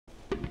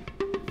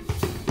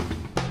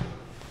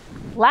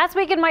Last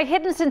week in my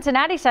Hidden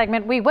Cincinnati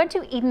segment, we went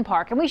to Eden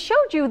Park and we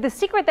showed you the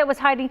secret that was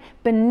hiding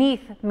beneath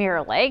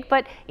Mirror Lake.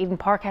 But Eden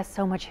Park has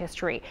so much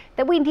history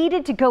that we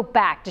needed to go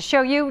back to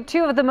show you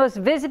two of the most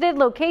visited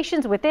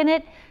locations within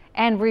it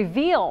and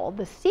reveal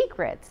the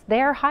secrets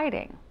they're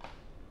hiding.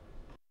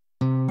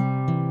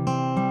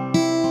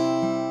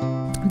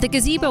 The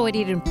gazebo at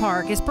Eden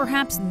Park is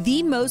perhaps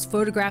the most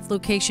photographed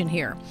location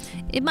here.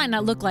 It might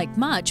not look like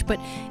much, but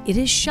it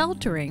is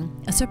sheltering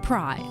a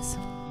surprise.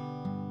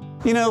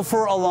 You know,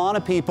 for a lot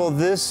of people,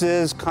 this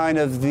is kind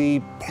of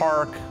the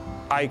park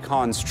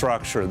icon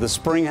structure, the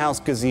Springhouse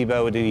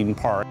gazebo at Eden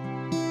Park.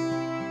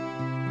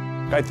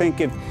 I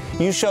think if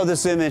you show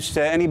this image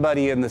to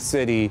anybody in the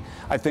city,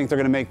 I think they're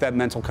going to make that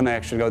mental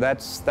connection, go,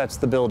 that's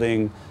the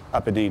building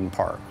up at Eden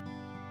Park.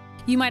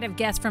 You might have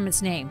guessed from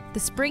its name, the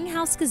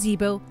Springhouse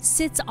gazebo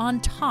sits on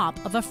top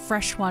of a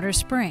freshwater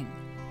spring.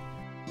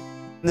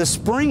 The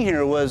spring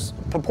here was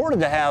purported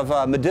to have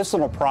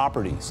medicinal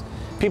properties.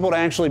 People would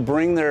actually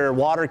bring their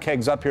water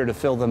kegs up here to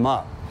fill them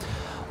up.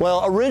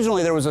 Well,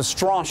 originally there was a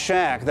straw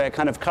shack that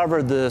kind of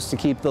covered this to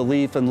keep the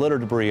leaf and litter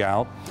debris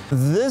out.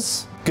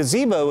 This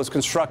gazebo was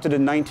constructed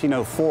in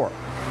 1904.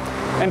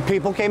 And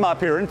people came up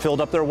here and filled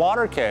up their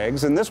water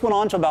kegs, and this went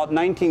on to about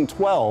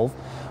 1912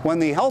 when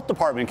the health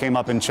department came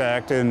up and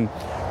checked and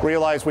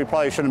realized we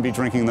probably shouldn't be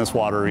drinking this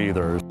water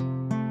either.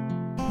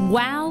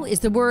 Wow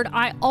is the word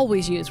I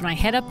always use when I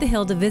head up the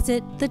hill to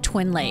visit the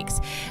Twin Lakes.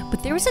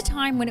 But there was a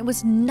time when it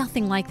was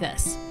nothing like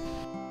this.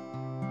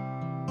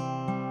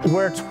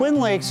 Where Twin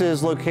Lakes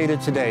is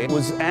located today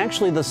was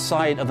actually the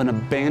site of an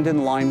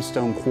abandoned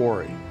limestone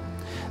quarry.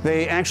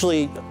 They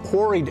actually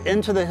quarried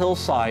into the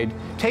hillside,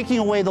 taking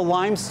away the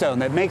limestone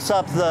that makes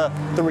up the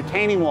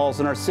retaining walls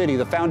in our city,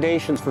 the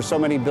foundations for so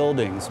many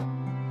buildings.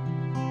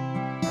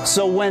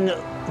 So when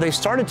they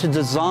started to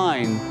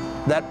design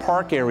that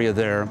park area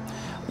there,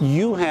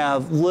 you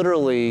have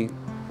literally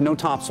no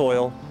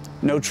topsoil,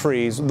 no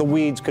trees. The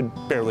weeds could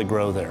barely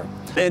grow there.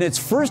 In its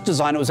first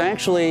design, it was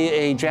actually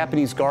a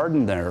Japanese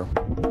garden there.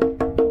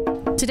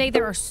 Today,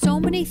 there are so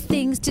many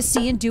things to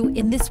see and do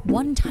in this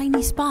one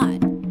tiny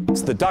spot.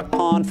 It's the duck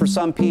pond for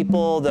some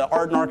people, the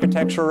art and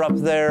architecture up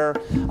there,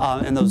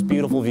 and those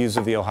beautiful views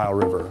of the Ohio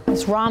River.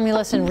 It's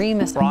Romulus and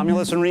Remus.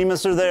 Romulus and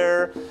Remus are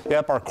there.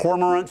 Yep, our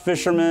cormorant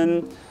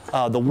fishermen.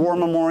 The war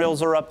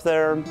memorials are up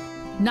there.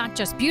 Not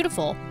just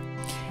beautiful.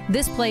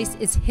 This place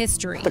is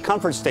history. The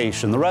comfort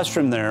station, the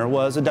restroom there,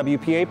 was a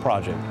WPA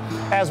project,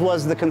 as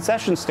was the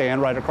concession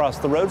stand right across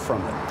the road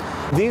from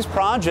it. These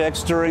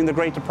projects during the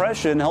Great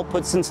Depression helped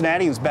put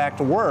Cincinnatians back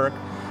to work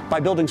by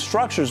building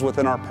structures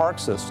within our park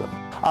system.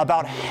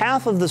 About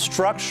half of the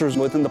structures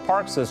within the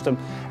park system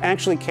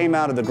actually came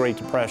out of the Great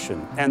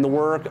Depression and the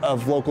work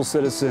of local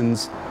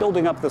citizens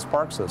building up this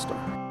park system.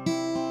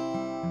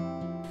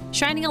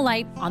 Shining a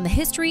light on the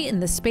history in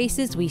the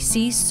spaces we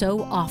see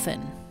so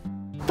often.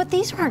 But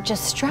these aren't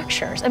just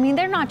structures. I mean,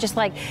 they're not just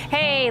like,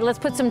 hey, let's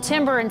put some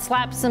timber and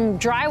slap some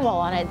drywall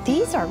on it.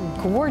 These are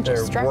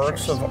gorgeous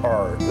structures. They're works of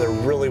art. They're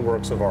really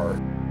works of art.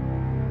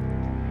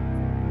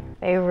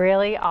 They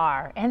really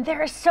are. And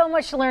there is so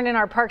much to learn in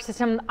our park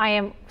system. I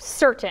am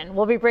certain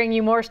we'll be bringing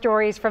you more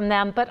stories from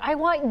them, but I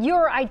want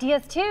your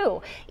ideas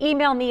too.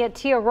 Email me at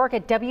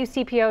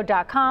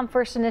to'rourke@wcpo.com,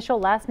 first initial,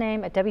 last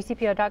name at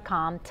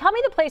wcpo.com. Tell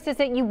me the places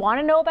that you want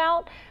to know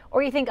about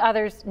or you think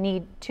others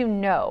need to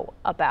know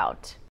about.